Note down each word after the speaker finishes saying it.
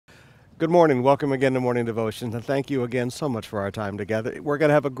Good morning. Welcome again to Morning Devotions, and thank you again so much for our time together. We're going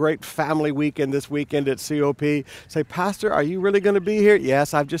to have a great family weekend this weekend at COP. Say, Pastor, are you really going to be here?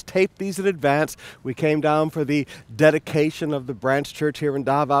 Yes, I've just taped these in advance. We came down for the dedication of the branch church here in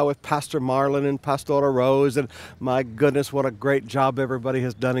Davao with Pastor Marlon and Pastora Rose, and my goodness, what a great job everybody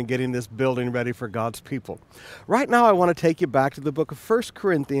has done in getting this building ready for God's people. Right now, I want to take you back to the book of 1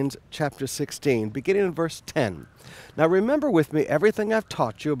 Corinthians chapter 16, beginning in verse 10. Now remember with me everything I've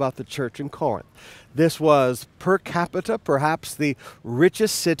taught you about the church in Corinth. This was per capita, perhaps the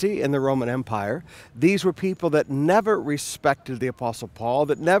richest city in the Roman Empire. These were people that never respected the Apostle Paul,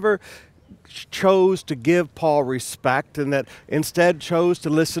 that never chose to give Paul respect, and that instead chose to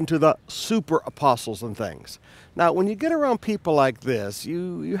listen to the super apostles and things. Now, when you get around people like this,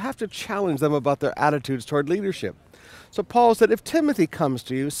 you have to challenge them about their attitudes toward leadership. So Paul said, if Timothy comes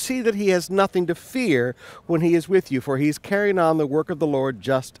to you, see that he has nothing to fear when he is with you, for he is carrying on the work of the Lord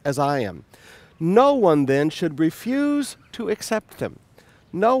just as I am. No one then should refuse to accept him.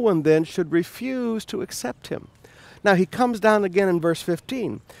 No one then should refuse to accept him. Now he comes down again in verse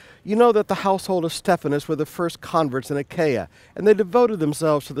 15. You know that the household of Stephanas were the first converts in Achaia, and they devoted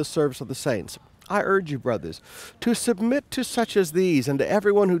themselves to the service of the saints. I urge you, brothers, to submit to such as these and to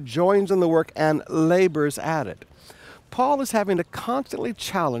everyone who joins in the work and labors at it. Paul is having to constantly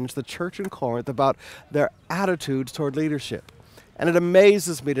challenge the church in Corinth about their attitudes toward leadership. And it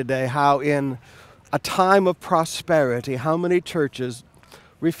amazes me today how in a time of prosperity, how many churches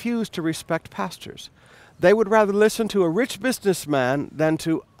refuse to respect pastors. They would rather listen to a rich businessman than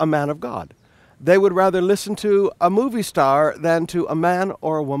to a man of God. They would rather listen to a movie star than to a man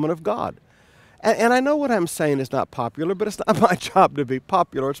or a woman of God. And I know what I'm saying is not popular, but it's not my job to be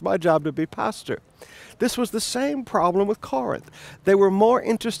popular. It's my job to be pastor. This was the same problem with Corinth. They were more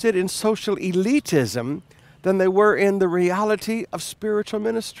interested in social elitism than they were in the reality of spiritual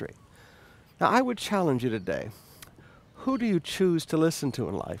ministry. Now, I would challenge you today. Who do you choose to listen to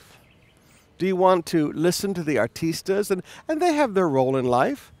in life? Do you want to listen to the artistas? And they have their role in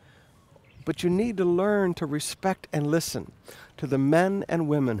life. But you need to learn to respect and listen to the men and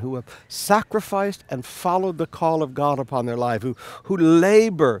women who have sacrificed and followed the call of God upon their life, who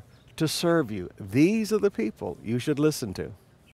labor to serve you. These are the people you should listen to.